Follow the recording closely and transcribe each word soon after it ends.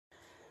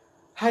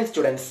Hi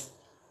students,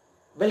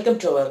 welcome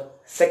to our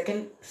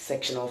second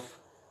section of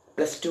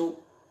Plus 2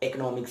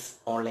 Economics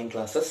online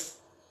classes.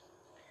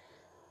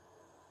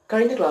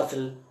 കഴിഞ്ഞ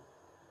ക്ലാസ്സിൽ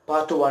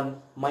part 1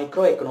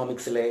 micro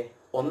എക്കണോമിക്സിലെ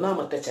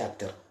ഒന്നാമത്തെ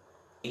chapter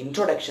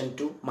introduction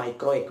to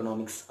micro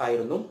economics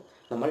ആയിരുന്നു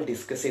നമ്മൾ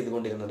discuss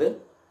ചെയ്തുകൊണ്ടിരുന്നത്.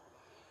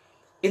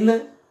 ഇന്ന്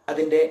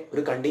അതിൻ്റെ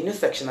ഒരു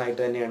കണ്ടിന്യൂസ് സെക്ഷൻ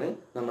ആയിട്ട് തന്നെയാണ്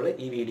നമ്മൾ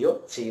ഈ വീഡിയോ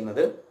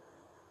ചെയ്യുന്നത്.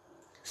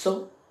 So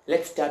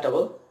let's start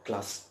our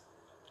class.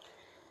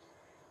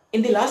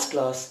 In the last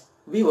class,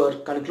 we were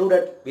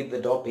concluded with the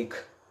topic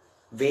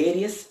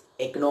various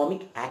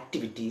economic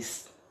activities.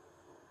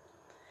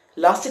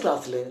 Last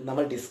ക്ലാസ്സിൽ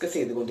നമ്മൾ ഡിസ്കസ്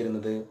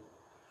ചെയ്തുകൊണ്ടിരുന്നത്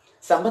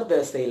സമ്പദ്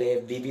വ്യവസ്ഥയിലെ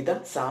വിവിധ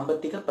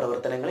സാമ്പത്തിക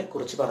പ്രവർത്തനങ്ങളെ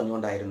കുറിച്ച്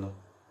പറഞ്ഞുകൊണ്ടായിരുന്നു.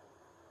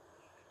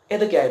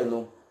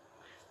 ഏതൊക്കെയായിരുന്നു?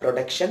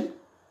 Production,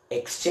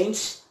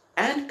 exchange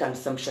and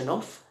consumption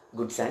of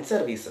goods and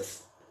services.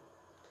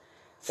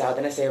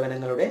 സാധന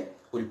സേവനങ്ങളുടെ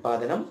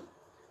ഉൽപാദനം,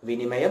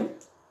 വിനിമയം,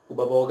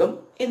 ഉപഭോഗം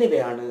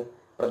എന്നിവയാണ്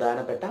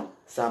പ്രധാനപ്പെട്ട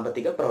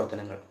സാമ്പത്തിക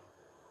പ്രവർത്തനങ്ങൾ.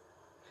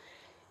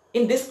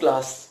 In this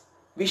class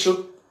we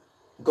should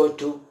go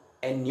to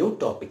A new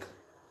topic.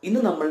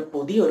 ഇന്ന് നമ്മൾ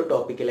പുതിയൊരു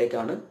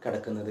ടോപ്പിക്കിലേക്കാണ്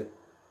കടക്കുന്നത്.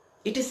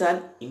 It is an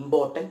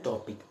important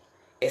topic.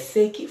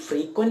 എസ്സേക്ക്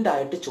frequent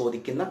ആയിട്ട്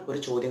ചോദിക്കുന്ന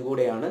ഒരു ചോദ്യം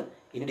കൂടെയാണ്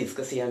ഇനി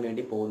ഡിസ്കസ് ചെയ്യാൻ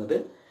വേണ്ടി പോകുന്നത്.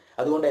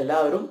 അതുകൊണ്ട്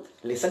എല്ലാവരും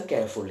listen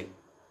carefully.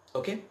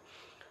 Okay,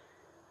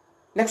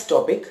 next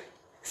topic,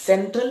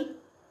 central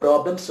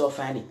problems of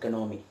an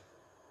economy.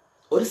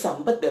 ഒരു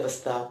സമ്പദ്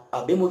വ്യവസ്ഥ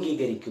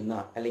അഭിമുഖീകരിക്കുന്ന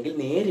അല്ലെങ്കിൽ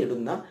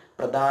നേരിടുന്ന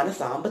പ്രധാന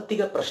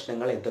സാമ്പത്തിക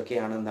പ്രശ്നങ്ങൾ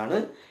എന്തൊക്കെയാണെന്നാണ്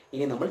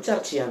ഇനി നമ്മൾ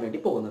ചർച്ച ചെയ്യാൻ വേണ്ടി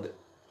പോകുന്നത്.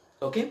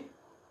 Okay,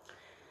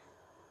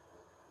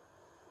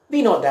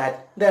 we know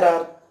that there are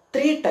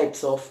 3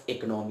 types of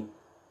economy: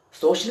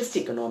 socialist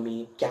economy,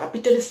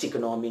 capitalist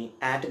economy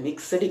and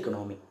mixed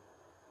economy.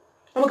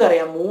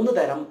 നമുക്കറിയാം 3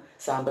 തരം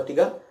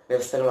സാമ്പത്തിക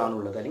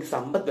വ്യവസ്ഥകളാണുള്ളത്, അല്ലെങ്കിൽ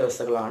സമ്പദ്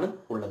വ്യവസ്ഥകളാണ്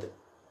ഉള്ളത്.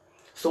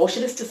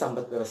 സോഷ്യലിസ്റ്റ്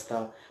സമ്പദ് വ്യവസ്ഥ,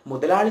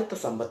 മുതലാളിത്ത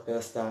സമ്പദ്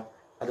വ്യവസ്ഥ,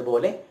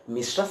 അതുപോലെ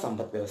മിശ്ര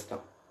സമ്പദ് വ്യവസ്ഥ.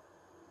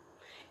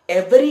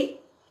 Every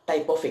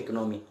type of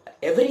economy,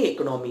 every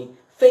economy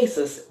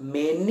faces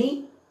many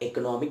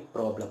economic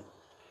problem.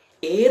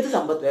 ഏത്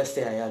സമ്പദ്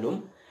വ്യവസ്ഥയായാലും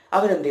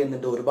അവരെന്ത്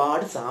ചെയ്യുന്നുണ്ട്?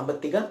 ഒരുപാട്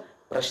സാമ്പത്തിക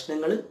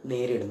പ്രശ്നങ്ങൾ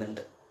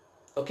നേരിടുന്നുണ്ട്.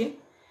 Okay,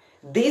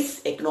 these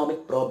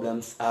economic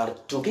problems R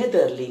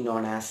ടുഗെദർലി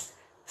known as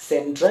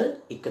central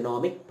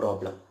economic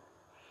problem.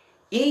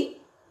 ഈ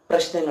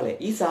പ്രശ്നങ്ങളെ,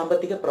 ഈ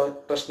സാമ്പത്തിക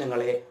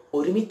പ്രശ്നങ്ങളെ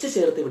ഒരുമിച്ച്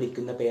ചേർത്ത്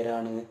വിളിക്കുന്ന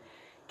പേരാണ്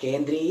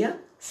കേന്ദ്രീയ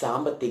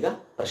സാമ്പത്തിക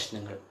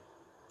പ്രശ്നങ്ങൾ.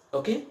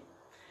 Okay,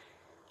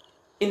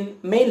 in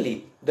mainly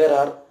there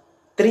are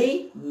 3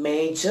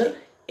 major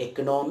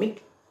economic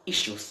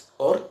issues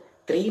or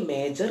 3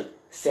 major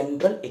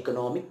central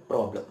economic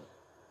problem.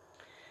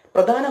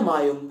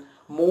 പ്രധാനമായും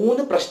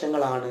 3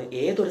 പ്രശ്നങ്ങളാണ്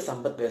ഏതൊരു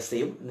സമ്പദ്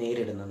വ്യവസ്ഥയും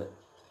നേരിടുന്നത്.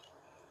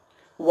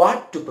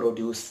 What to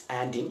produce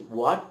and in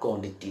what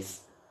quantities.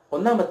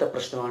 ഒന്നാമത്തെ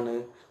പ്രശ്നമാണ്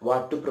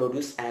what to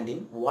produce and in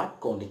what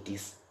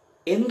quantities.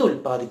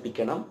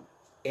 എന്തുൽപ്പാദിപ്പിക്കണം,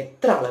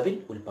 എത്ര അളവിൽ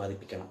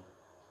ഉൽപ്പാദിപ്പിക്കണം.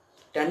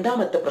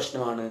 രണ്ടാമത്തെ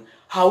പ്രശ്നമാണ്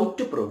ഹൗ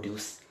ടു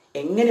പ്രൊഡ്യൂസ്,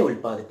 എങ്ങനെ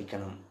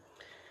ഉൽപ്പാദിപ്പിക്കണം.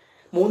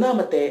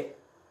 മൂന്നാമത്തെ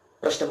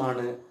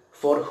പ്രശ്നമാണ്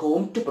ഫോർ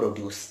ഹൂം ടു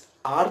പ്രൊഡ്യൂസ്,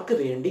 ആർക്ക്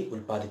വേണ്ടി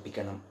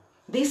ഉൽപ്പാദിപ്പിക്കണം.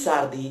 These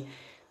are the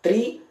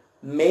 3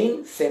 main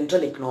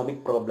central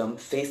economic problem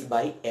faced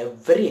by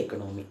every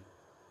economy.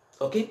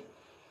 Okay,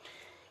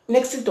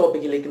 next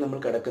ടോപ്പിക്കിലേക്ക്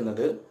നമ്മൾ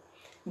കിടക്കുന്നത്,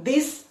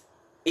 these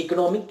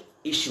economic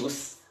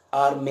issues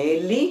R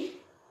mainly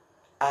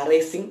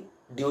arising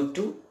due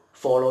to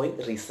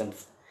following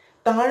reasons.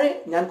 താഴെ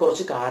ഞാൻ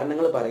കുറച്ച്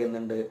കാരണങ്ങൾ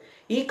പറയുന്നുണ്ട്.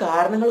 ഈ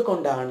കാരണങ്ങൾ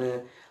കൊണ്ടാണ്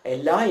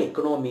എല്ലാ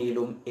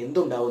എക്കണോമിയിലും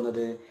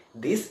എന്തുണ്ടാവുന്നത്?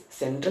 This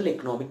central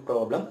economic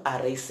problem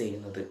arise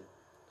ചെയ്യുന്നത്.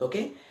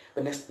 ഓക്കെ,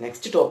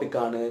 നെക്സ്റ്റ്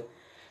ടോപ്പിക്കാണ്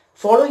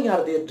following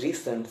are the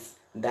reasons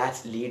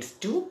that leads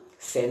to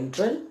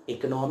central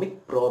economic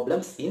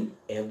problems in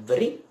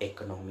every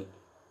economy.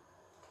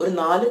 ഒരു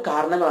 4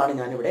 കാരണങ്ങളാണ്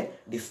ഞാനിവിടെ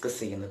ഡിസ്കസ്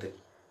ചെയ്യുന്നത്.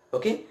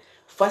 ഓക്കെ,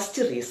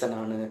 ഫസ്റ്റ് റീസൺ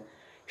ആണ്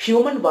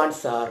ഹ്യൂമൻ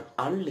വാണ്ട്സ് ആർ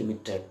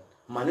അൺലിമിറ്റഡ്.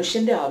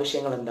 മനുഷ്യന്റെ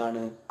ആവശ്യങ്ങൾ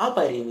എന്താണ്?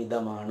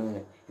 അപരിമിതമാണ്.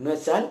 എന്ന്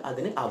വെച്ചാൽ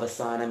അതിന്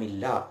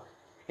അവസാനമില്ല.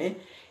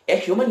 A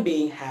human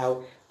being have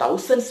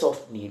thousands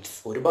of needs.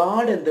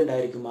 ഒരുപാട്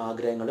എന്തുണ്ടായിരിക്കും?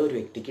 ആഗ്രഹങ്ങൾ ഒരു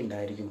വ്യക്തിക്ക്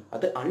ഉണ്ടായിരിക്കും.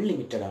 അത്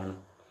അൺലിമിറ്റഡ് ആണ്.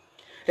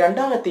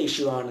 രണ്ടാമത്തെ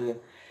ഇഷ്യൂ ആണ്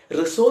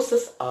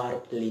റിസോഴ്സസ് ആർ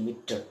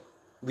ലിമിറ്റഡ്.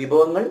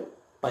 വിഭവങ്ങൾ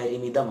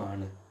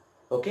പരിമിതമാണ്.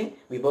 ഓക്കെ,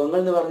 വിഭവങ്ങൾ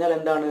എന്ന് പറഞ്ഞാൽ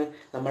എന്താണ്?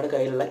 നമ്മുടെ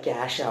കയ്യിലുള്ള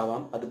ക്യാഷ്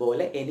ആവാം,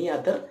 അതുപോലെ എനി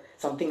അതർ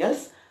സംതിങ്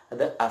എൽസ്,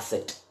 അത്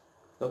അസറ്റ്.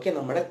 ഓക്കെ,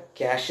 നമ്മുടെ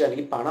ക്യാഷ്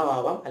അല്ലെങ്കിൽ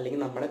പണമാവാം, അല്ലെങ്കിൽ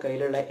നമ്മുടെ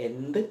കയ്യിലുള്ള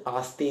എന്ത്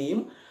ആസ്തിയെയും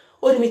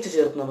ഒരുമിച്ച്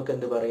ചേർത്ത് നമുക്ക്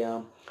എന്ത് പറയാം?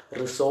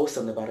 റിസോഴ്സ്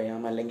എന്ന്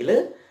പറയാം, അല്ലെങ്കിൽ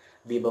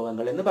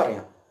വിഭവങ്ങൾ എന്ന്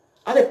പറയാം.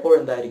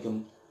 അതെപ്പോഴെന്തായിരിക്കും?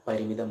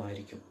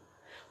 പരിമിതമായിരിക്കും.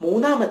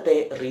 മൂന്നാമത്തെ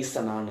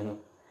റീസൺ ആണ്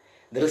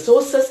the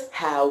resources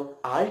have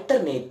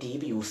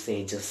alternative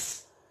usages.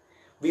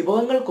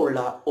 വിഭവങ്ങൾക്കുള്ള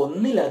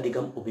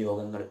ഒന്നിലധികം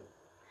ഉപയോഗങ്ങൾ.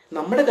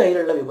 നമ്മുടെ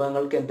കയ്യിലുള്ള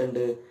വിഭവങ്ങൾക്ക്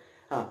എന്തുണ്ട്?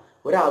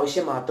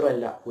 ഒരാവശ്യം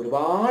മാത്രമല്ല,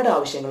 ഒരുപാട്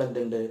ആവശ്യങ്ങൾ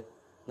എന്തുണ്ട്?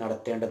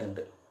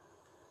 നടത്തേണ്ടതുണ്ട്.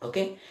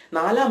 ഓക്കെ,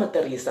 നാലാമത്തെ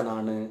റീസൺ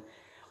ആണ്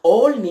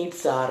all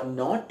needs are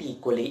not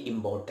equally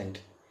important.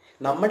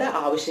 നമ്മുടെ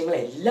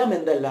ആവശ്യങ്ങളെല്ലാം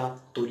എന്തല്ല,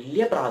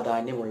 തുല്യ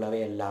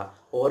പ്രാധാന്യമുള്ളവയല്ല.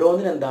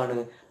 ഓരോന്നിനും എന്താണ്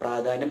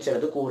പ്രാധാന്യം,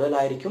 ചിലത്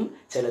കൂടുതലായിരിക്കും,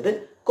 ചിലത്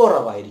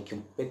കുറവായിരിക്കും,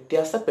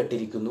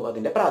 വ്യത്യാസപ്പെട്ടിരിക്കുന്നു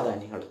അതിൻ്റെ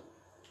പ്രാധാന്യങ്ങൾ.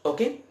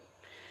 Okay,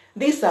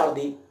 these are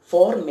the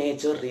 4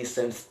 major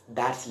reasons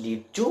that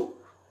lead to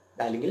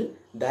അല്ലെങ്കിൽ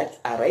that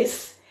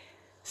arise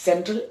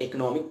central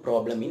economic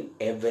problem in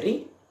every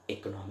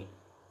economy.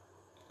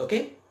 Okay,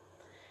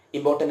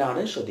 important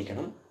ആണ്,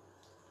 ശ്രദ്ധിക്കണം.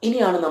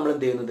 ഇനിയാണ് നമ്മൾ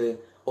എന്ത് ചെയ്യുന്നത്,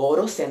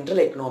 ഓരോ സെൻട്രൽ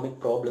എക്കണോമിക്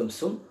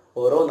പ്രോബ്ലംസും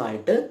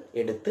ഓരോന്നായിട്ട്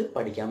എടുത്ത്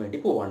പഠിക്കാൻ വേണ്ടി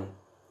പോവാണ്.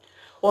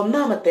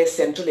 ഒന്നാമത്തെ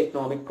സെൻട്രൽ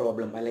എക്കണോമിക്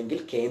പ്രോബ്ലം അല്ലെങ്കിൽ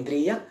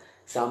കേന്ദ്രീയ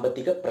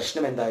സാമ്പത്തിക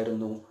പ്രശ്നം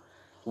എന്തായിരുന്നു?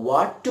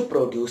 What to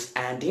produce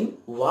and in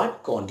what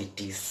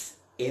quantities.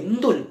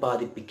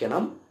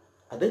 എന്തുൽപ്പാദിപ്പിക്കണം,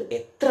 അത്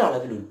എത്ര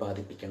അളവിൽ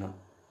ഉൽപ്പാദിപ്പിക്കണം.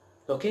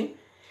 ഓക്കെ,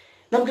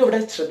 നമുക്കിവിടെ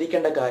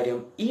ശ്രദ്ധിക്കേണ്ട കാര്യം,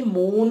 ഈ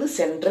 3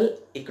 സെൻട്രൽ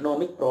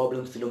ഇക്കണോമിക്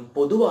പ്രോബ്ലംസിലും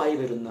പൊതുവായി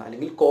വരുന്ന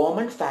അല്ലെങ്കിൽ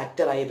കോമൺ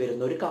ഫാക്ടറായി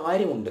വരുന്ന ഒരു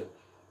കാര്യമുണ്ട്.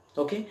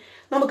 ഓക്കെ,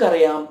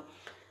 നമുക്കറിയാം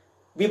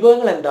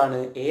വിഭവങ്ങൾ എന്താണ്,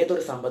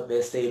 ഏതൊരു സമ്പദ്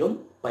വ്യവസ്ഥയിലും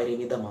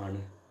പരിമിതമാണ്.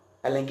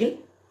 അല്ലെങ്കിൽ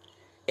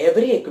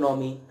every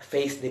economy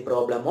face the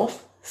problem of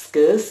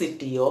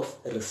scarcity of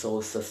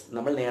resources.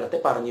 നമ്മൾ നേരത്തെ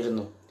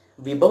പറഞ്ഞിരുന്നു,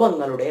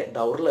 വിഭവങ്ങളുടെ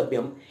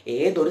ദൗർലഭ്യം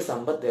ഏതൊരു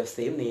സമ്പദ്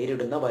വ്യവസ്ഥയും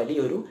നേരിടുന്ന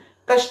വലിയൊരു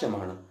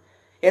പ്രശ്നമാണ്.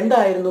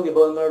 എന്തായിരുന്നു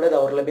വിഭവങ്ങളുടെ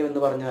ദൗർലഭ്യം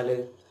എന്ന് പറഞ്ഞാൽ?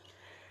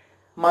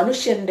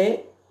 മനുഷ്യന്റെ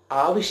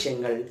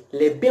ആവശ്യങ്ങൾ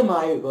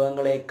ലഭ്യമായ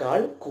വിഭവങ്ങളെക്കാൾ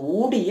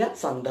കൂടിയ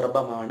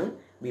സന്ദർഭമാണ്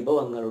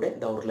വിഭവങ്ങളുടെ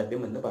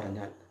ദൗർലഭ്യം എന്ന്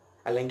പറഞ്ഞാൽ.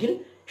 അല്ലെങ്കിൽ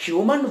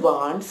human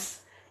wants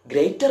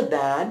greater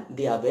than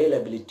the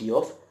availability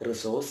of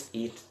resource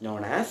is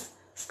known as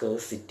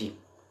scarcity.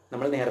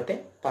 നമ്മൾ നേരത്തെ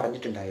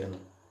പറഞ്ഞിട്ടുണ്ടായിരുന്നു.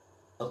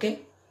 Okay,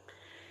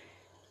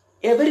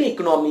 every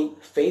economy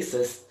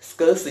faces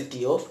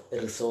scarcity of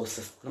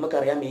resources.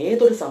 നമുക്കറിയാം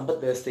ഏതൊരു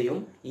സമ്പദ് വ്യവസ്ഥയും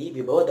ഈ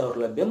വിഭവ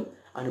ദൗർലഭ്യം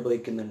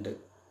അനുഭവിക്കുന്നുണ്ട്.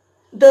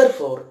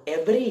 Therefore,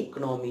 every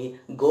economy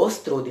goes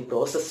through the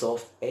process of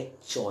a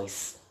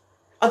choice.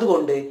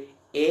 അതുകൊണ്ട്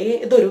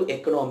ഏതൊരു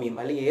എക്കണോമിയും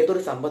അല്ലെങ്കിൽ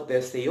ഏതൊരു സമ്പദ്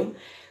വ്യവസ്ഥയും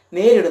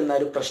നേരിടുന്ന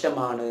ഒരു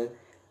പ്രശ്നമാണ്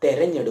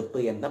തെരഞ്ഞെടുപ്പ്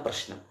എന്ന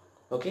പ്രശ്നം.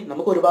 ഓക്കെ,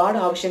 നമുക്ക് ഒരുപാട്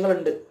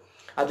ആവശ്യങ്ങളുണ്ട്.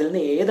 അതിൽ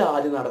നിന്ന് ഏത്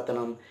ആദ്യം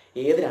നടത്തണം,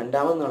 ഏത്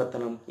രണ്ടാമത്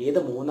നടത്തണം, ഏത്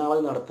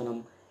മൂന്നാമത് നടത്തണം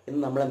എന്ന്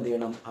നമ്മൾ എന്ത്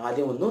ചെയ്യണം?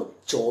 ആദ്യം ഒന്ന്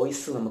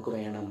ചോയ്സ് നമുക്ക്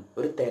വേണം,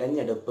 ഒരു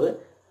തെരഞ്ഞെടുപ്പ്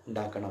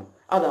ഉണ്ടാക്കണം.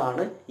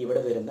 അതാണ്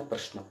ഇവിടെ വരുന്ന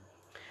പ്രശ്നം.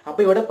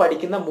 അപ്പോൾ ഇവിടെ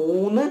പഠിക്കുന്ന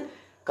 3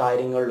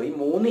 കാര്യങ്ങളിലും, ഈ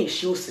 3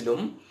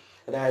 ഇഷ്യൂസിലും,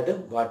 അതായത്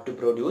what to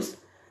produce,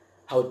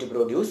 how to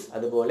produce,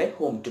 അതുപോലെ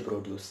ഹോം ടു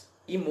പ്രൊഡ്യൂസ്,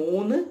 ഈ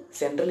 3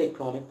 സെൻട്രൽ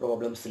ഇക്കണോമിക്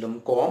പ്രോബ്ലംസിലും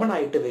കോമൺ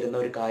ആയിട്ട് വരുന്ന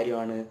ഒരു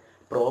കാര്യമാണ്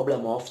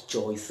പ്രോബ്ലം ഓഫ്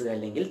ചോയ്സ്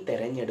അല്ലെങ്കിൽ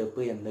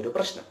തെരഞ്ഞെടുപ്പ് എന്നൊരു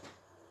പ്രശ്നം.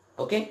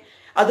 ഓക്കെ,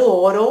 അത്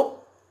ഓരോ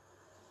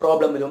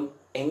പ്രോബ്ലമിലും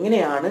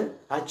എങ്ങനെയാണ്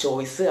ആ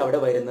ചോയ്സ് അവിടെ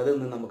വരുന്നത്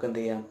എന്ന് നമുക്ക് എന്ത്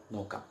ചെയ്യാം,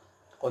 നോക്കാം.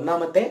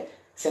 ഒന്നാമത്തെ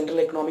സെൻട്രൽ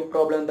എക്കണോമിക്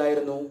പ്രോബ്ലം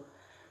എന്തായിരുന്നു?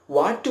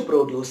 What to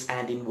produce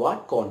and in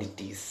what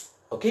quantities.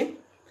 Okay,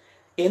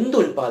 എന്ത്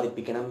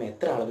ഉൽപ്പാദിപ്പിക്കണം,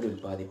 എത്ര അളവിൽ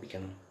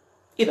ഉൽപ്പാദിപ്പിക്കണം,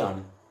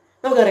 ഇതാണ്.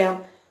 നമുക്കറിയാം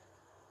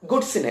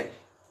ഗുഡ്സിനെ,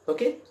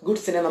 ഓക്കെ,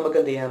 ഗുഡ്സിനെ നമുക്ക്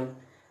എന്ത് ചെയ്യാം,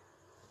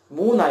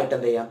 3 ആയിട്ട്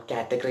എന്ത് ചെയ്യാം,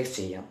 കാറ്റഗറൈസ്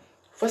ചെയ്യാം.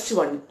 ഫസ്റ്റ്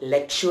വൺ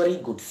ലക്ഷറി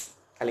ഗുഡ്സ്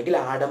അല്ലെങ്കിൽ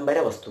ആഡംബര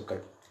വസ്തുക്കൾ.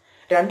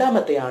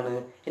 രണ്ടാമത്തെയാണ്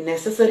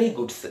നെസസറി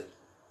ഗുഡ്സ്,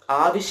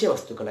 ആവശ്യ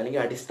വസ്തുക്കൾ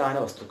അല്ലെങ്കിൽ അടിസ്ഥാന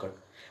വസ്തുക്കൾ.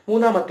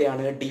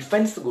 മൂന്നാമത്തെയാണ്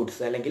ഡിഫൻസ്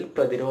ഗുഡ്സ് അല്ലെങ്കിൽ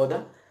പ്രതിരോധ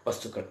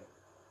വസ്തുക്കൾ.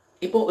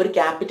 ഇപ്പോൾ ഒരു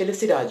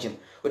ക്യാപിറ്റലിസ്റ്റ് രാജ്യം,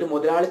 ഒരു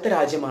മുതലാളിത്ത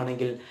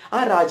രാജ്യമാണെങ്കിൽ ആ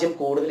രാജ്യം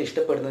കൂടുതൽ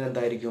ഇഷ്ടപ്പെടുന്നത്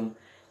എന്തായിരിക്കും?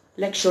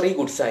 ലക്ഷറി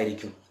ഗുഡ്സ്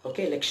ആയിരിക്കും.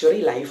 ഓക്കെ, ലക്ഷറി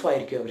ലൈഫ്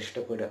ആയിരിക്കും അവർ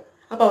ഇഷ്ടപ്പെടുക.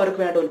 അപ്പോൾ അവർക്ക്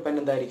വേണ്ട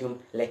ഉൽപ്പന്നം എന്തായിരിക്കും?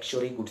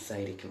 ലക്ഷറി ഗുഡ്സ്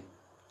ആയിരിക്കും.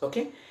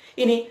 ഓക്കെ,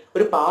 ഇനി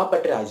ഒരു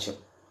പാവപ്പെട്ട രാജ്യം,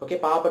 ഓക്കെ,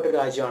 പാവപ്പെട്ട ഒരു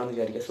രാജ്യമാണെന്ന്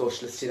വിചാരിക്കുക,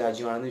 സോഷ്യലിസ്റ്റ്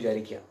രാജ്യമാണെന്ന്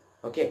വിചാരിക്കുക.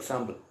 ഓക്കെ,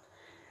 എക്സാമ്പിൾ,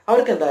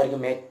 അവർക്ക്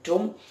എന്തായിരിക്കും?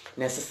 ഏറ്റവും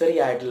നെസസറി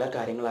ആയിട്ടുള്ള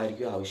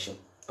കാര്യങ്ങളായിരിക്കും ആവശ്യം.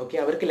 ഓക്കെ,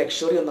 അവർക്ക്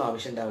ലക്ഷറി ഒന്നും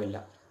ആവശ്യം ഉണ്ടാവില്ല.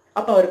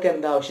 അപ്പോൾ അവർക്ക്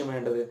എന്താ ആവശ്യം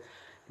വേണ്ടത്?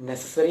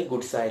 നെസസറി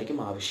ഗുഡ്സ് ആയിരിക്കും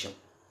ആവശ്യം.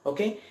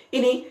 ഓക്കെ,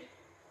 ഇനി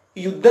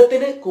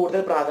യുദ്ധത്തിന്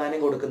കൂടുതൽ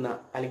പ്രാധാന്യം കൊടുക്കുന്ന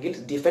അല്ലെങ്കിൽ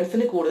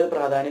ഡിഫൻസിന് കൂടുതൽ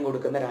പ്രാധാന്യം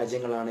കൊടുക്കുന്ന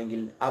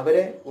രാജ്യങ്ങളാണെങ്കിൽ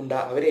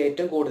അവരെ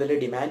ഏറ്റവും കൂടുതൽ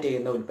ഡിമാൻഡ്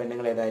ചെയ്യുന്ന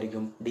ഉൽപ്പന്നങ്ങൾ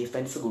ഏതായിരിക്കും?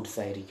 ഡിഫൻസ് ഗുഡ്സ്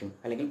ആയിരിക്കും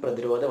അല്ലെങ്കിൽ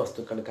പ്രതിരോധ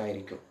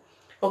വസ്തുക്കൾക്കായിരിക്കും.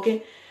 ഓക്കെ,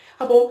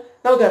 അപ്പോൾ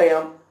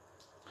നമുക്കറിയാം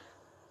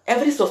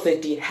every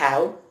society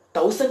have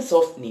thousands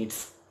of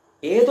needs.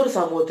 ഏതൊരു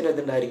സമൂഹത്തിനും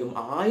എന്തുണ്ടായിരിക്കും?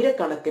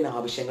 ആയിരക്കണക്കിന്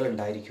ആവശ്യങ്ങൾ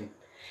ഉണ്ടായിരിക്കും.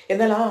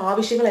 എന്നാൽ ആ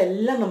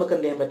ആവശ്യങ്ങളെല്ലാം നമുക്ക്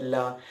എന്ത് ചെയ്യാൻ പറ്റില്ല?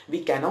 We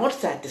cannot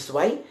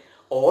satisfy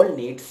all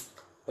needs.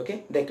 Okay,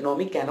 the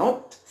economy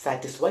cannot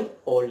satisfy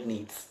all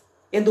needs.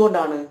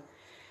 എന്തുകൊണ്ടാണ്?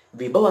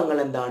 വിഭവങ്ങൾ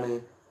എന്താണ്?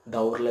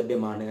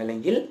 ദൗർലഭ്യമാണ്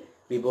അല്ലെങ്കിൽ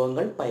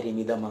വിഭവങ്ങൾ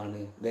പരിമിതമാണ്.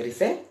 There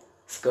is A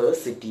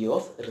scarcity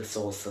of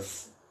resources.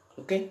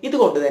 Okay,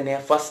 ഇതുകൊണ്ട് തന്നെ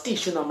ഫസ്റ്റ്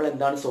ഇഷ്യൂ നമ്മൾ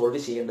എന്താണ്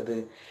സോൾവ് ചെയ്യേണ്ടത്?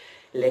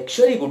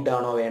 ലക്ഷറി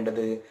ഗുഡാണോ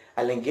വേണ്ടത്,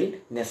 അല്ലെങ്കിൽ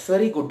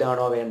നെസസറി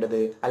ഗുഡാണോ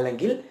വേണ്ടത്,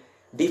 അല്ലെങ്കിൽ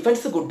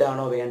ഡിഫൻസ്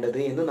ഗുഡാണോ വേണ്ടത്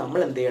എന്ന് നമ്മൾ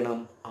എന്ത് ചെയ്യണം?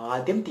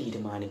 ആദ്യം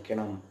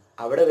തീരുമാനിക്കണം.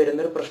 അവിടെ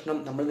വരുന്നൊരു പ്രശ്നം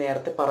നമ്മൾ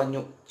നേരത്തെ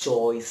പറഞ്ഞു,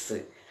 ചോയ്സ്.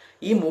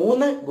 ഈ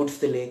 3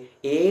 ഗുഡ്സിൽ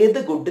ഏത്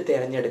ഗുഡ്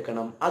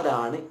തിരഞ്ഞെടുക്കണം,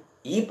 അതാണ്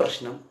ഈ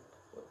പ്രശ്നം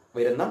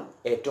വരുന്ന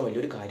ഏറ്റവും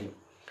വലിയൊരു കാര്യം.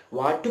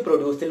 വാട്ട് ടു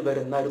പ്രൊഡ്യൂസിൽ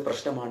വരുന്ന ഒരു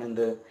പ്രശ്നമാണ്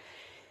എന്ത്?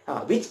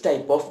 Which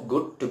type of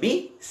good to B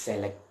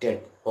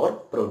selected or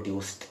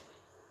produced.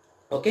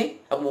 Okay,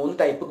 അപ്പോൾ 3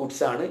 ടൈപ്പ്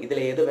ഗുഡ്സ് ആണ്, ഇതിൽ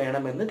ഏത്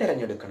വേണമെന്ന്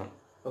തിരഞ്ഞെടുക്കണം.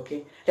 ഓക്കെ,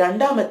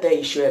 രണ്ടാമത്തെ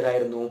ഇഷ്യൂ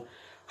ഏതായിരുന്നു?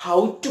 ഹൗ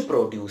ടു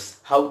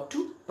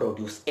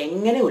പ്രൊഡ്യൂസ്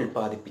എങ്ങനെ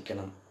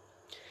ഉൽപ്പാദിപ്പിക്കണം.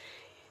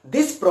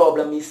 This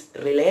problem is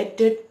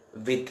related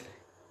with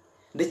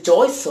the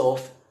choice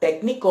of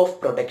technique of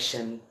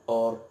production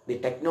or the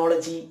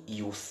technology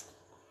use.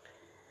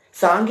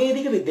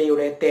 സാങ്കേതിക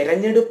വിദ്യയുടെ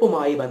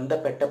തെരഞ്ഞെടുപ്പുമായി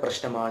ബന്ധപ്പെട്ട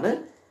പ്രശ്നമാണ്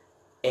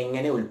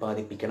എങ്ങനെ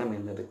ഉൽപ്പാദിപ്പിക്കണം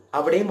എന്നത്.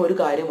 അവിടെയും ഒരു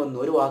കാര്യം വന്നു,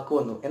 ഒരു വാക്ക്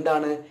വന്നു.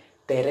 എന്താണ്?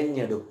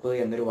 തെരഞ്ഞെടുപ്പ്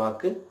എന്നൊരു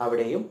വാക്ക്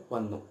അവിടെയും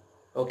വന്നു.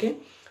 ഓക്കെ,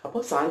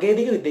 അപ്പോൾ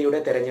സാങ്കേതിക വിദ്യയുടെ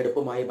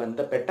തെരഞ്ഞെടുപ്പുമായി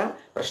ബന്ധപ്പെട്ട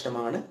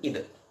പ്രശ്നമാണ് ഇത്.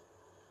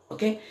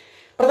 ഓക്കെ,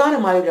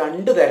 പ്രധാനമായും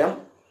രണ്ട് തരം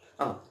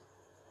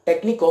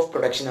ടെക്നിക് ഓഫ്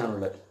പ്രൊഡക്ഷൻ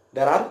ആണുള്ളത്.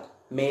 There are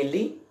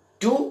mainly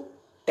to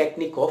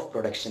technique of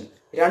production.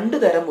 രണ്ട്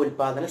തരം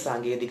ഉൽപാദന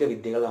സാങ്കേതിക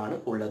വിദ്യകളാണ്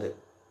ഉള്ളത്.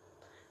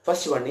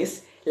 First one is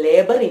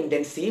labour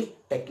intensive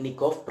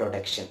technique of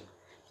production,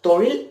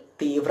 തൊഴിൽ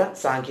തീവ്ര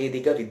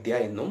സാങ്കേതിക വിദ്യ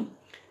എന്നും.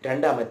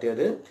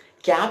 രണ്ടാമത്തേത്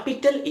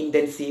capital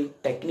intensive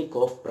technique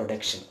of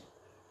production,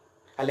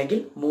 അല്ലെങ്കിൽ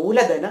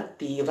മൂലധന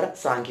തീവ്ര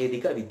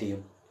സാങ്കേതിക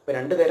വിദ്യയും. ഇപ്പോൾ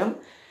രണ്ട് തരം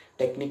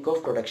ടെക്നിക്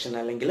ഓഫ് പ്രൊഡക്ഷൻ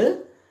അല്ലെങ്കിൽ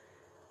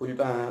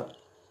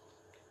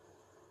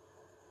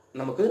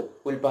നമുക്ക്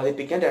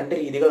ഉൽപ്പാദിപ്പിക്കാൻ രണ്ട്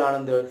രീതികളാണ്,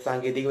 എന്ത്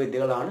സാങ്കേതിക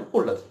വിദ്യകളാണ്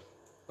ഉള്ളത്.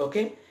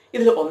 ഓക്കെ,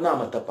 ഇതിൽ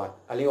ഒന്നാമത്തെ പാർട്ട്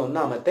അല്ലെങ്കിൽ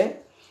ഒന്നാമത്തെ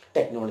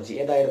ടെക്നോളജി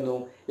ഏതായിരുന്നു?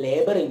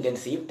 Labour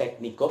intensive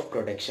technique of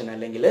production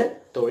അല്ലെങ്കിൽ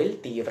തൊഴിൽ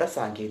തീവ്ര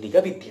സാങ്കേതിക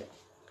വിദ്യ.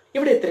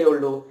 ഇവിടെ എത്രയേ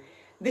ഉള്ളൂ?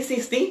 This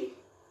is the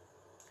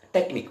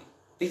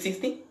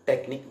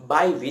technique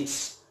by which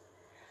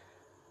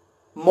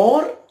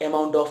more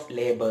amount of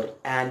labor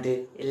and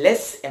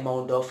less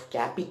amount of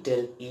capital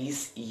is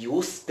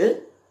used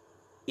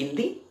in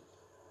the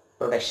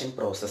production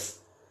process.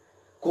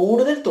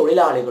 കൂടുതൽ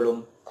തൊഴിലാളികളും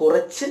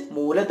കുറച്ച്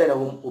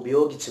മൂലധനവും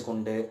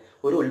ഉപയോഗിച്ചുകൊണ്ട്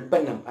ഒരു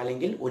ഉൽപ്പന്നം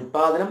അല്ലെങ്കിൽ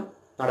ഉൽപാദനം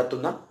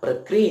നടത്തുന്ന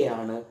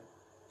പ്രക്രിയയാണ്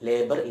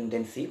labour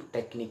intensive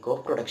technique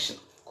of production.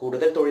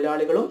 കൂടുതൽ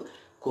തൊഴിലാളികളും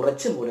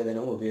കുറച്ച്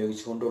മൂലധനവും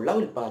ഉപയോഗിച്ചുകൊണ്ടുള്ള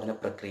ഉൽപാദന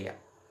പ്രക്രിയ.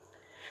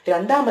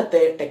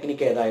 രണ്ടാമത്തെ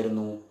ടെക്നിക്ക്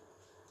ഏതായിരുന്നു?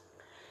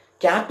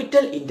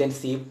 Capital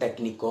intensive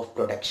technique of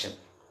production.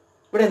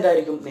 ഇവിടെ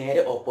എന്തായിരിക്കും?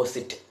 നേരെ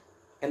ഓപ്പോസിറ്റ്.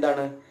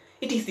 എന്താണ്?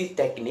 It is the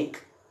technique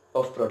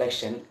of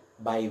production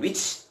by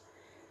which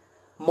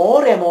more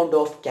amount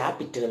of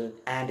capital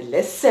and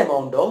less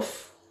amount of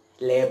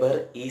labour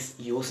is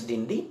used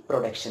in the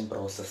production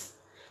process.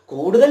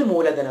 കൂടുതൽ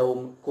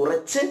മൂലധനവും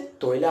കുറച്ച്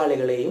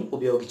തൊഴിലാളികളെയും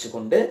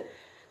ഉപയോഗിച്ചുകൊണ്ട്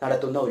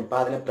നടത്തുന്ന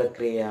ഉൽപാദന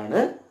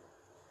പ്രക്രിയയാണ്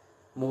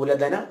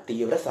മൂലധന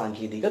തീവ്ര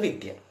സാങ്കേതിക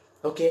വിദ്യ.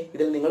 ഓക്കെ,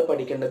 ഇതിൽ നിങ്ങൾ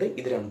പഠിക്കേണ്ടത്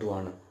ഇത്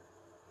രണ്ടുമാണ്.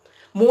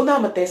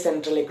 മൂന്നാമത്തെ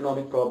സെൻട്രൽ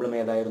എക്കണോമിക് പ്രോബ്ലം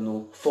ഏതായിരുന്നു?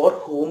 Four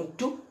ഹൂം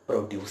to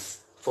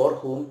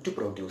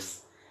produce.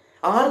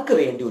 ആർക്ക്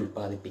വേണ്ടി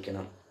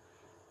ഉൽപ്പാദിപ്പിക്കണം?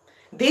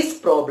 These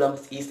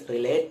problems is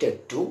related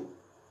to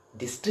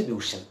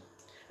distribution.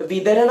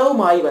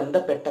 വിതരണവുമായി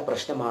ബന്ധപ്പെട്ട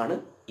പ്രശ്നമാണ്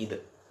ഇത്.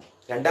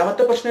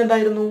 രണ്ടാമത്തെ പ്രശ്നം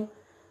എന്തായിരുന്നു?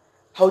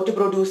 How to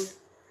produce.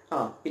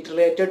 It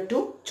related to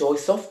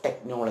choice of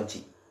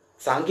technology,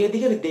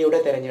 സാങ്കേതിക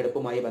വിദ്യയുടെ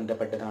തെരഞ്ഞെടുപ്പുമായി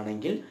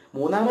ബന്ധപ്പെട്ടതാണെങ്കിൽ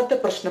മൂന്നാമത്തെ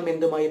പ്രശ്നം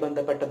എന്തുമായി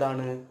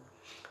ബന്ധപ്പെട്ടതാണ്?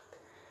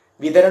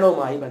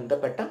 വിതരണവുമായി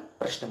ബന്ധപ്പെട്ട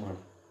പ്രശ്നമാണ്.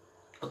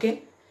 ഓക്കെ,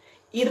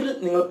 ഇതിൽ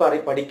നിങ്ങൾ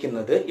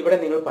ഇവിടെ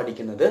നിങ്ങൾ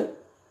പഠിക്കുന്നത്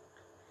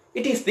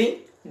it is the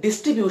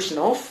distribution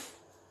of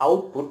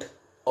output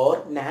or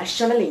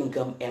national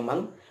income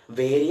among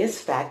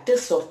various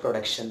factors of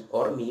production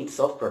or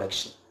means of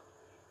production.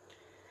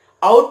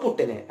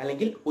 ഔട്ട്പുട്ടിനെ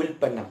അല്ലെങ്കിൽ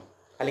ഉൽപ്പന്നം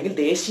അല്ലെങ്കിൽ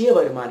ദേശീയ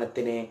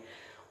വരുമാനത്തിനെ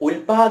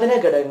ഉൽപാദന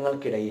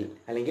ഘടകങ്ങൾക്കിടയിൽ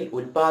അല്ലെങ്കിൽ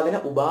ഉൽപാദന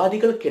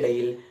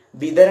ഉപാധികൾക്കിടയിൽ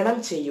വിതരണം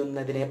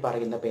ചെയ്യുന്നതിനെ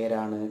പറയുന്ന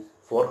പേരാണ്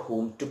ഫോർ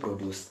ഹൂം ടു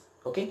പ്രൊഡ്യൂസ്.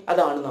 ഓക്കെ,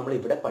 അതാണ് നമ്മൾ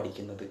ഇവിടെ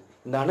പഠിക്കുന്നത്.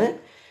 എന്താണ്?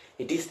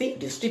 It is the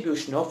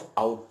distribution of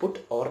output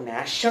or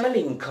national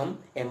income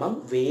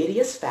among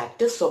various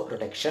factors of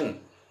production.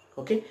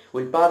 Okay,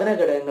 ഉൽപാദന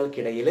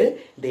ഘടകങ്ങൾക്കിടയിൽ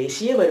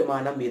ദേശീയ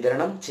വരുമാനം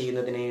വിതരണം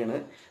ചെയ്യുന്നതിനെയാണ്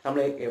നമ്മൾ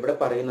എവിടെ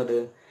പറയുന്നത്?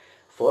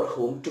 ഫോർ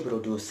ഹൂം ടു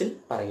പ്രൊഡ്യൂസിൽ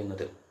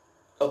പറയുന്നത്.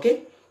 ഓക്കെ,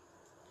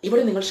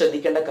 ഇവിടെ നിങ്ങൾ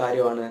ശ്രദ്ധിക്കേണ്ട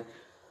കാര്യമാണ്,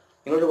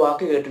 നിങ്ങളൊരു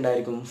വാക്ക്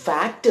കേട്ടിട്ടുണ്ടായിരിക്കും,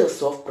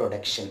 ഫാക്ടേഴ്സ് ഓഫ്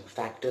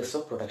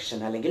പ്രൊഡക്ഷൻ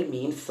അല്ലെങ്കിൽ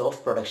മീൻസ് ഓഫ്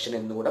പ്രൊഡക്ഷൻ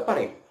എന്നുകൂടെ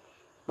പറയും.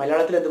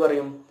 മലയാളത്തിൽ എന്ത്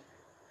പറയും?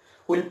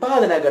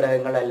 ഉൽപാദന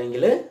ഘടകങ്ങൾ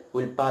അല്ലെങ്കിൽ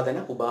ഉൽപാദന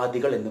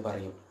ഉപാധികൾ എന്ന്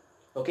പറയും.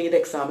 ഓക്കെ, ഇത്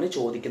എക്സാമിന്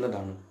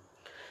ചോദിക്കുന്നതാണ്.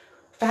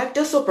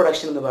 ഫാക്ടേഴ്സ് ഓഫ്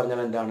പ്രൊഡക്ഷൻ എന്ന് പറഞ്ഞാൽ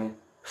എന്താണ്?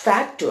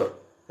 Factor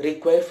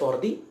require for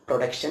the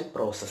production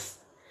process.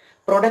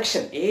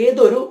 Production,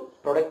 ഏതൊരു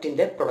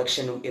പ്രൊഡക്റ്റിൻ്റെ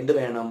പ്രൊഡക്ഷനും എന്ത്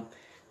വേണം?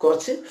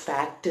 കുറച്ച്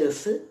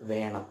ഫാക്ടേഴ്സ്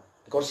വേണം,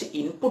 കുറച്ച്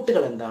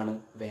ഇൻപുട്ടുകൾ എന്താണ്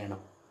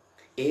വേണം.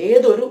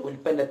 ഏതൊരു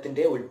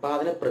ഉൽപ്പന്നത്തിൻ്റെ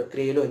ഉൽപാദന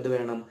പ്രക്രിയയിലും എന്ത്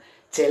വേണം?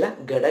 ചില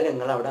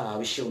ഘടകങ്ങൾ അവിടെ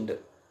ആവശ്യമുണ്ട്.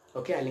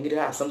 ഓക്കെ, അല്ലെങ്കിൽ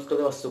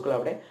അസംസ്കൃത വസ്തുക്കൾ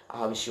അവിടെ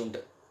ആവശ്യമുണ്ട്,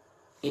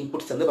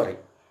 ഇൻപുട്സ് എന്ന്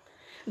പറയും.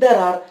 There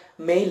are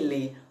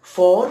mainly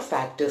 4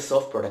 factors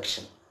of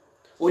production.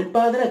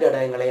 ഉൽപാദന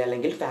ഘടകങ്ങളെ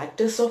അല്ലെങ്കിൽ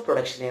ഫാക്ടേഴ്സ് ഓഫ്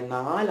പ്രൊഡക്ഷനെ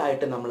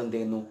 4ആയിട്ട് നമ്മൾ എന്ത്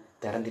ചെയ്യുന്നു?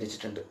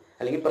 തരംതിരിച്ചിട്ടുണ്ട്.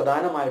 അല്ലെങ്കിൽ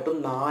പ്രധാനമായിട്ടും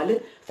 4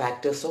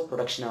 ഫാക്ടേഴ്സ് ഓഫ്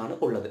പ്രൊഡക്ഷൻ ആണ്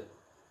ഉള്ളത്.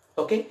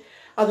 ഓക്കെ,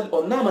 അതിൽ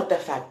ഒന്നാമത്തെ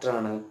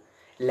ഫാക്ടറാണ്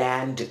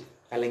ലാൻഡ്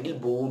അല്ലെങ്കിൽ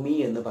ഭൂമി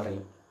എന്ന്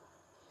പറയും.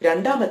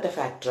 രണ്ടാമത്തെ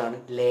ഫാക്ടറാണ്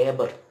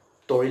ലേബർ,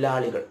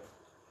 തൊഴിലാളികൾ.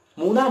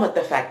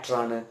 മൂന്നാമത്തെ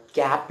ഫാക്ടറാണ്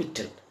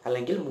ക്യാപിറ്റൽ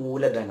അല്ലെങ്കിൽ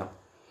മൂലധനം.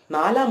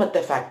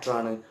 നാലാമത്തെ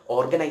ഫാക്ടറാണ്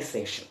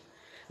organisation.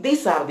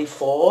 These are the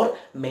 4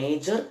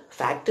 major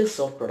factors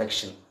of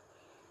production.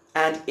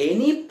 and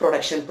any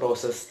production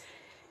process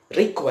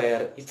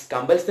it's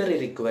compulsory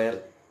require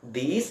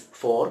these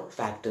 4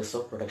 factors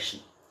of production.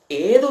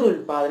 ഏതൊരു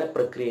ഉൽപാദന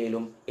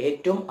പ്രക്രിയയിലും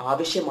ഏറ്റവും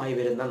ആവശ്യമായി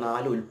വരുന്ന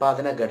 4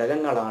 ഉൽപാദന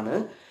ഘടകങ്ങളാണ്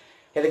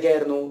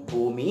ഏതൊക്കെയായിരുന്നു?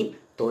 ഭൂമി,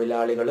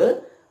 തൊഴിലാളികൾ,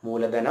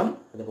 മൂലധനം,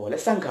 അതുപോലെ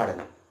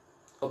സംഘാടനം.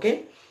 ഓക്കെ,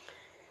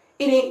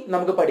 ഇനി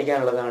നമുക്ക്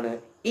പഠിക്കാനുള്ളതാണ്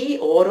ഈ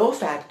ഓരോ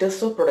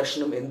ഫാക്ടേഴ്സ് ഓഫ്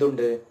പ്രൊഡക്ഷനും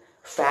എന്തുണ്ട്?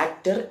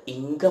 ഫാക്ടർ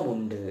ഇൻകം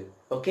ഉണ്ട്.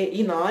 ഓക്കെ,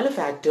 ഈ 4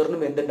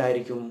 ഫാക്ടറിനും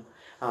എന്തുണ്ടായിരിക്കും?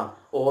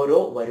 ഓരോ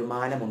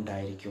വരുമാനം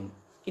ഉണ്ടായിരിക്കും.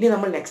 ഇനി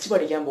നമ്മൾ നെക്സ്റ്റ്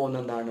പഠിക്കാൻ പോകുന്ന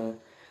എന്താണ്?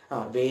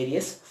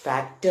 വേരിയസ്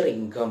ഫാക്ടർ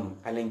ഇൻകം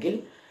അല്ലെങ്കിൽ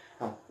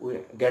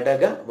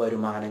ഘടക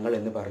വരുമാനങ്ങൾ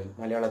എന്ന് പറയും.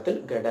 മലയാളത്തിൽ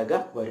ഘടക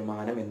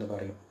വരുമാനം എന്ന്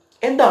പറയും.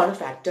 എന്താണ്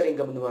ഫാക്ടർ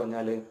ഇൻകം എന്ന്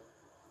പറഞ്ഞാൽ?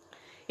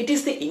 It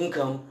is the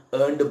income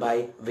earned by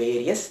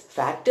various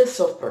factors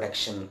of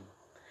production.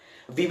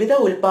 വിവിധ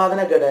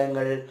ഉൽപാദന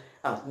ഘടകങ്ങൾ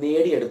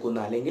നേടിയെടുക്കുന്ന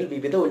അല്ലെങ്കിൽ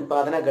വിവിധ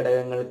ഉൽപാദന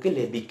ഘടകങ്ങൾക്ക്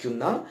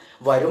ലഭിക്കുന്ന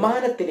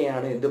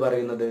വരുമാനത്തിനെയാണ് എന്ത്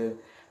പറയുന്നത്?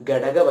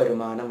 ഘടക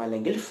വരുമാനം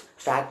അല്ലെങ്കിൽ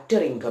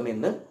ഫാക്ടർ ഇൻകം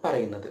എന്ന്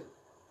പറയുന്നത്.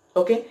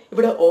 ഓക്കെ,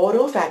 ഇവിടെ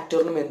ഓരോ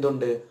ഫാക്ടറിനും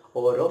എന്തുണ്ട്?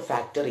 ഓരോ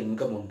ഫാക്ടർ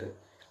ഇൻകം ഉണ്ട്.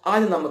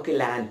 ആദ്യം നമുക്ക്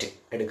ലാൻഡ്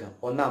എടുക്കാം.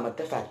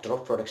 ഒന്നാമത്തെ ഫാക്ടർ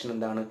ഓഫ് പ്രൊഡക്ഷൻ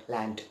എന്താണ്?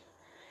 ലാൻഡ്.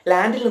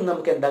 ലാൻഡിൽ നിന്ന്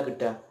നമുക്ക് എന്താ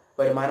കിട്ടുക?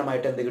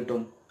 വരുമാനമായിട്ട് എന്ത്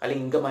കിട്ടും?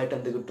 അല്ലെങ്കിൽ ഇൻകമായിട്ട്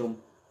എന്ത് കിട്ടും?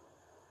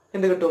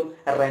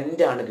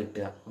 റെന്റ് ആണ്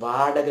കിട്ടുക,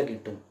 വാടക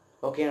കിട്ടും.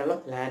 ഓക്കെ ആണല്ലോ.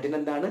 ലാൻഡിന്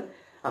എന്താണ്?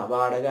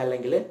 വാടക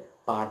അല്ലെങ്കിൽ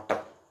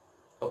പാട്ടം.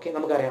 ഓക്കെ,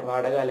 നമുക്കറിയാം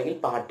വാടക അല്ലെങ്കിൽ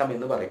പാട്ടം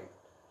എന്ന് പറയും.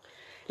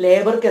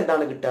 ലേബർക്ക്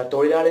എന്താണ് കിട്ടുക?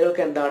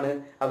 തൊഴിലാളികൾക്ക് എന്താണ്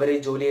അവർ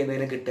ജോലി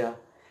ചെയ്യുന്നതിന് കിട്ടുക?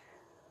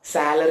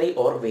 സാലറി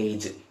ഓർ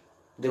വേജ്,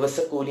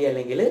 ദിവസക്കൂലി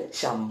അല്ലെങ്കിൽ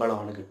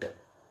ശമ്പളമാണ് കിട്ടുക.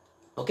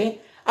 ഓക്കെ,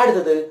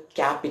 അടുത്തത്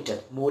ക്യാപിറ്റൽ,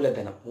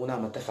 മൂലധനം,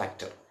 മൂന്നാമത്തെ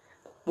ഫാക്ടർ.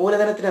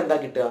 മൂലധനത്തിന് എന്താ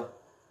കിട്ടുക?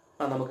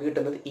 നമുക്ക്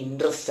കിട്ടുന്നത്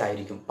ഇൻട്രസ്റ്റ്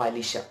ആയിരിക്കും,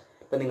 പലിശ.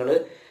 ഇപ്പം നിങ്ങൾ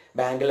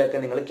ബാങ്കിലൊക്കെ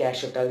നിങ്ങൾ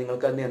ക്യാഷ് ഇട്ടാൽ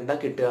നിങ്ങൾക്ക് അതിന് എന്താ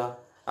കിട്ടുക?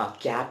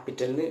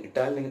 ക്യാപിറ്റലിന്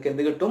ഇട്ടാൽ നിങ്ങൾക്ക്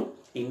എന്ത് കിട്ടും?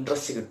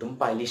 ഇൻട്രസ്റ്റ് കിട്ടും,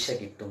 പലിശ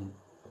കിട്ടും.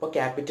 അപ്പോൾ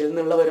ക്യാപിറ്റലിൽ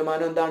നിന്നുള്ള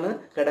വരുമാനം എന്താണ്?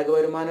 ഘടക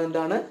വരുമാനം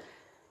എന്താണ്?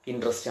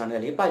 ഇൻട്രസ്റ്റ് ആണ്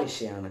അല്ലെങ്കിൽ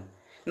പലിശയാണ്.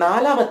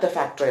 നാലാമത്തെ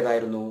ഫാക്ടർ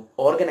ഏതായിരുന്നു?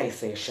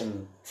 ഓർഗനൈസേഷൻ,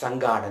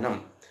 സംഘാടനം.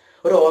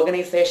 ഒരു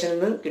ഓർഗനൈസേഷനിൽ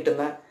നിന്ന്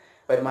കിട്ടുന്ന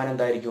വരുമാനം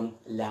എന്തായിരിക്കും?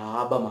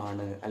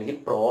 ലാഭമാണ് അല്ലെങ്കിൽ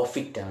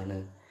പ്രോഫിറ്റ് ആണ്.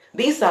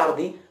 These are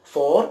the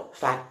 4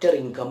 factor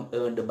income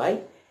earned by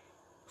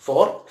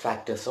 4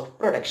 factors of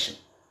production.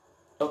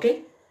 Okay,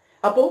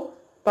 അപ്പോൾ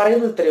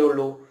പറയുന്നത് ഇത്രയേ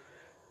ഉള്ളൂ.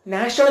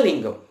 നാഷണൽ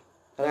ഇൻകം,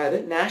 അതായത്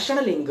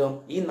നാഷണൽ ഇൻകം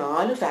ഈ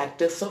 4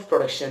 ഫാക്ടേഴ്സ് ഓഫ്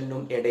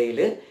പ്രൊഡക്ഷനും ഇടയിൽ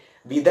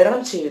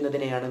വിതരണം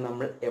ചെയ്യുന്നതിനെയാണ്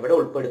നമ്മൾ എവിടെ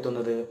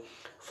ഉൾപ്പെടുത്തുന്നത്?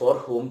 ഫോർ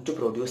ഹൂം ടു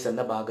പ്രൊഡ്യൂസ്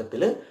എന്ന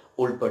ഭാഗത്തിൽ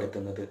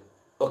ഉൾപ്പെടുത്തുന്നത്.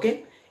 ഓക്കെ,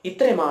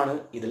 ഇത്രയുമാണ്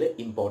ഇതിൽ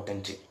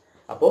ഇമ്പോർട്ടൻറ്റ്.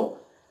 അപ്പോൾ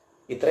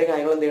ഇത്രയും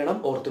കാര്യങ്ങൾ എന്ത് ചെയ്യണം?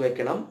 ഓർത്തു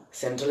വെക്കണം.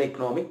 Central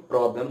economic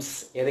problems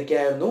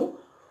ഏതൊക്കെയായിരുന്നു?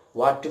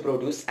 What to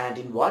produce and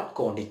in what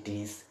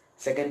quantities.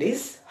 Second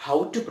is how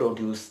to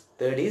produce.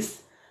 Third is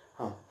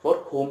four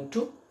ഹൂം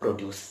to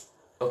produce.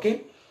 Okay,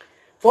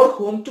 four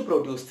ഹൂം to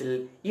പ്രൊഡ്യൂസിൽ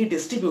ഈ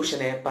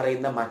ഡിസ്ട്രിബ്യൂഷനെ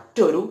പറയുന്ന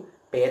മറ്റൊരു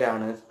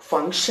പേരാണ്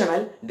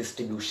functional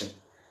distribution.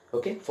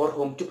 Okay, four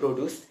ഹൂം to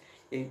produce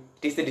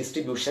it is the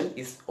distribution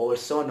is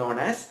also known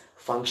as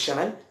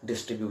functional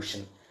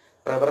distribution.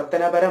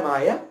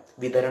 പ്രവർത്തനപരമായ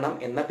വിതരണം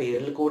എന്ന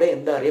പേരിൽ കൂടെ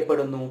എന്ത്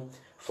അറിയപ്പെടുന്നു?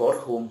 ഫോർ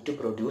ഹൂം ടു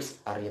പ്രൊഡ്യൂസ്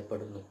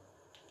അറിയപ്പെടുന്നു.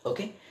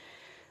 ഓക്കെ,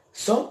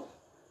 സോ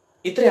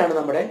ഇത്രയാണ്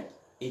നമ്മുടെ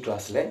ഈ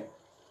ക്ലാസ്സിലെ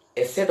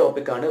എസ്സേ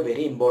ടോപ്പിക്കാണ്.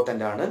 വെരി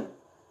ഇമ്പോർട്ടൻ്റ് ആണ്.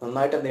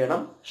 നന്നായിട്ട് എന്ത്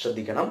ചെയ്യണം?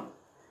 ശ്രദ്ധിക്കണം.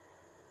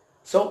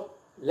 So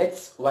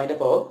let's wind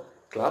up our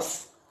class.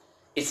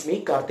 It's me,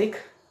 Karthik.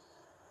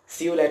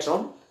 See you later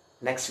on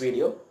next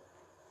video.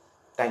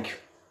 Thank you.